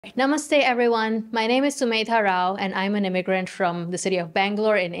Namaste, everyone. My name is Sumetha Rao, and I'm an immigrant from the city of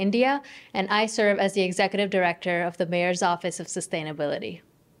Bangalore in India, and I serve as the Executive Director of the Mayor's Office of Sustainability.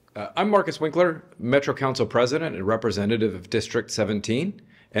 I'm Marcus Winkler, Metro Council President and representative of District 17,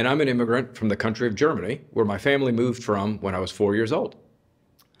 and I'm an immigrant from the country of Germany, where my family moved from when I was 4 years old.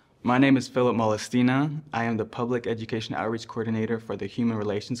 My name is Philip Molestina. I am the Public Education Outreach Coordinator for the Human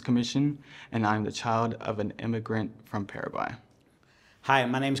Relations Commission, and I'm the child of an immigrant from Paraguay. Hi,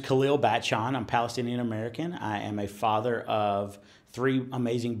 my name is Khalil Batchan. I'm Palestinian American. I am a father of 3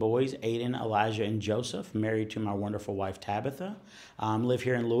 amazing boys, Aiden, Elijah, and Joseph, married to my wonderful wife, Tabitha. Live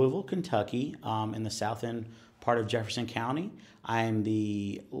here in Louisville, Kentucky, in the south end part of Jefferson County. I am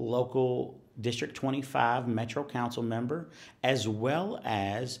the local District 25 Metro Council member, as well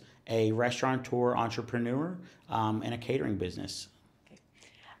as a restaurateur, entrepreneur, and a catering business.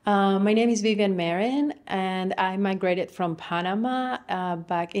 My name is Vivian Marin, and I migrated from Panama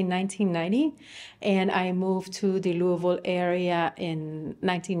back in 1990, and I moved to the Louisville area in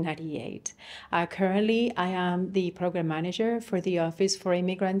 1998. Currently, I am the program manager for the Office for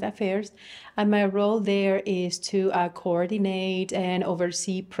Immigrant Affairs, and my role there is to coordinate and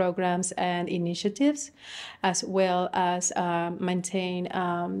oversee programs and initiatives, as well as maintain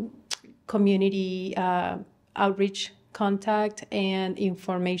community outreach contact and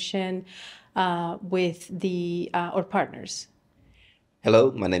information with our partners. Hello,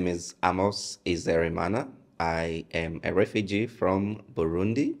 my name is Amos Izerimana. I am a refugee from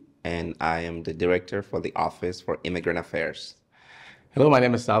Burundi, and I am the director for the Office for Immigrant Affairs. Hello, my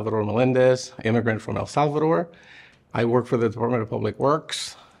name is Salvador Melendez, immigrant from El Salvador. I work for the Department of Public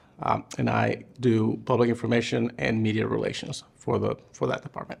Works, and I do public information and media relations for that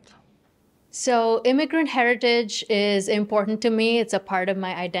department. So immigrant heritage is important to me. It's a part of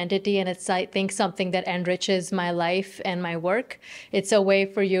my identity, and it's, I think, something that enriches my life and my work. It's a way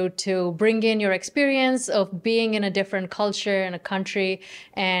for you to bring in your experience of being in a different culture and a country.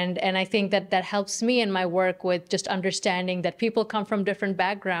 And I think that helps me in my work with just understanding that people come from different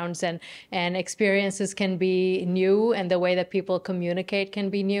backgrounds, and experiences can be new, and the way that people communicate can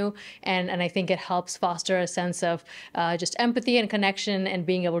be new. And I think it helps foster a sense of just empathy and connection and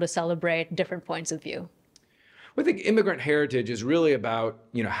being able to celebrate different points of view. Well, I think immigrant heritage is really about,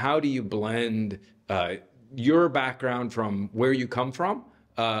 how do you blend your background from where you come from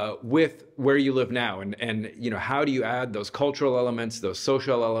with where you live now, and how do you add those cultural elements, those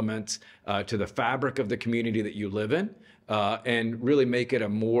social elements to the fabric of the community that you live in, and really make it a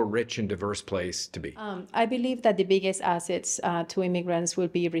more rich and diverse place to be. I believe that the biggest assets to immigrants will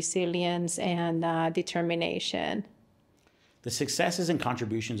be resilience and determination. The successes and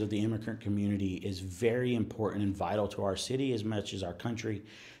contributions of the immigrant community is very important and vital to our city as much as our country,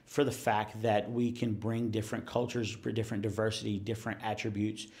 for the fact that we can bring different cultures, different diversity, different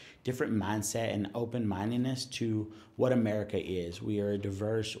attributes, different mindset and open-mindedness to what America is. We are a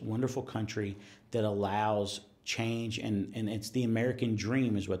diverse, wonderful country that allows change, and it's the American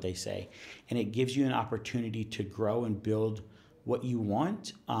dream is what they say. And it gives you an opportunity to grow and build what you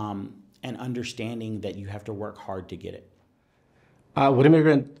want, and understanding that you have to work hard to get it. What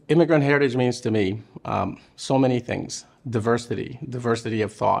immigrant heritage means to me, so many things. Diversity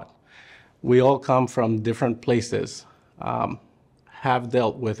of thought. We all come from different places, have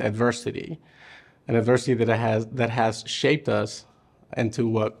dealt with adversity, an adversity that has shaped us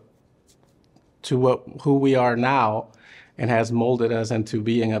into who we are now, and has molded us into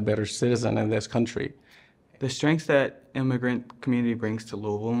being a better citizen in this country. The strength that immigrant community brings to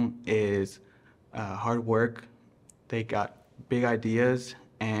Louisville is hard work. They got big ideas,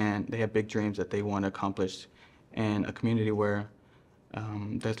 and they have big dreams that they want to accomplish in a community where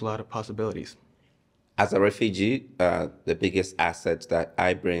there's a lot of possibilities. As a refugee, the biggest assets that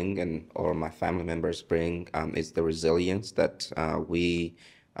I bring or my family members bring is the resilience that we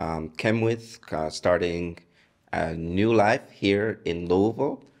came with, starting a new life here in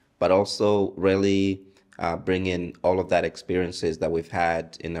Louisville, but also really bringing all of that experiences that we've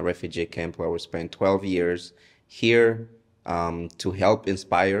had in a refugee camp where we spent 12 years here, to help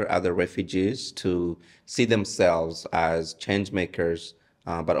inspire other refugees to see themselves as change makers,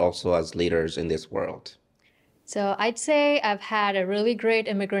 but also as leaders in this world. So I'd say I've had a really great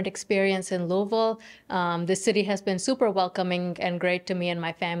immigrant experience in Louisville. The city has been super welcoming and great to me and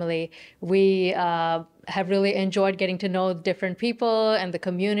my family. We have really enjoyed getting to know different people and the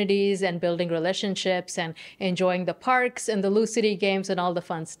communities, and building relationships, and enjoying the parks and the Lou City games and all the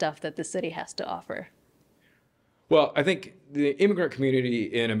fun stuff that the city has to offer. Well, I think the immigrant community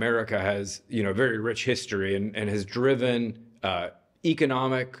in America has, a very rich history, and has driven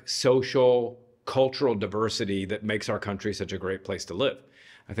economic, social, cultural diversity that makes our country such a great place to live.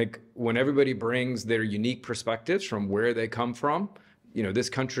 I think when everybody brings their unique perspectives from where they come from, this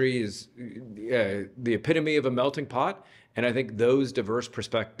country is the epitome of a melting pot. And I think those diverse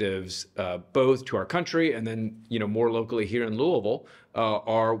perspectives, both to our country and then, more locally here in Louisville,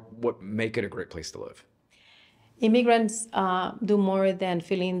 are what make it a great place to live. Immigrants do more than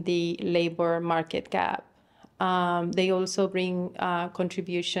filling the labor market gap. They also bring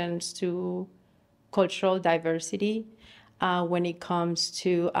contributions to cultural diversity when it comes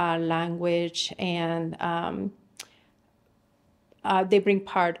to language, and they bring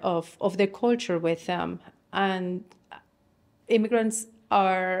part of their culture with them. And immigrants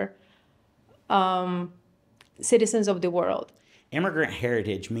are citizens of the world. Immigrant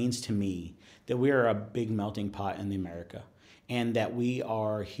heritage means to me that we are a big melting pot in America, and that we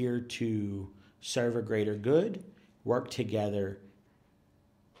are here to serve a greater good, work together,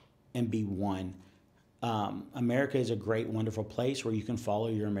 and be one. America is a great, wonderful place where you can follow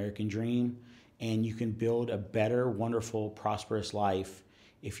your American dream and you can build a better, wonderful, prosperous life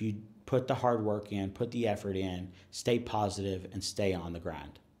if you put the hard work in, put the effort in, stay positive, and stay on the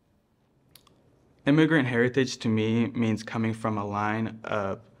grind. Immigrant heritage to me means coming from a line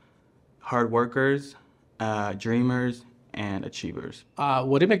of hard workers, dreamers, and achievers.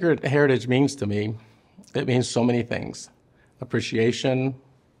 What immigrant heritage means to me, it means so many things. Appreciation,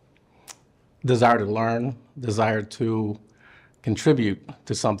 desire to learn, desire to contribute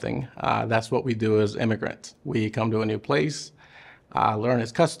to something. That's what we do as immigrants. We come to a new place, learn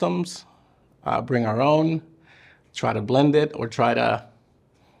its customs, bring our own, try to blend it, or try to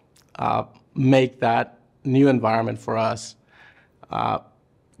make that new environment for us,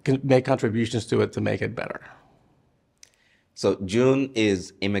 make contributions to it to make it better. So June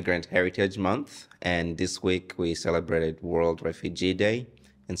is Immigrant Heritage Month, and this week we celebrated World Refugee Day.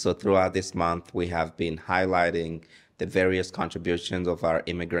 And so throughout this month, we have been highlighting the various contributions of our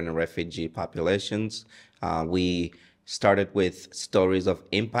immigrant and refugee populations. We started with stories of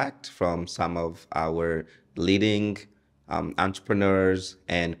impact from some of our leading entrepreneurs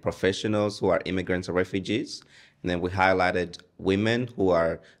and professionals who are immigrants or refugees. And then we highlighted women who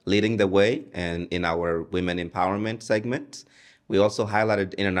are leading the way and in our women empowerment segment. We also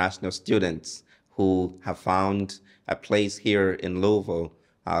highlighted international students who have found a place here in Louisville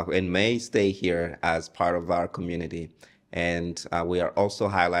and may stay here as part of our community. And we are also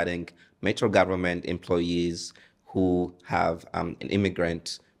highlighting Metro Government employees who have an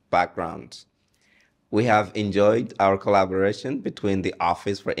immigrant background. We have enjoyed our collaboration between the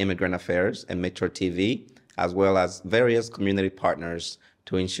Office for Immigrant Affairs and Metro TV, as well as various community partners,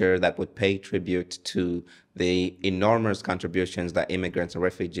 to ensure that we pay tribute to the enormous contributions that immigrants and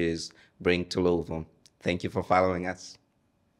refugees bring to Louisville. Thank you for following us.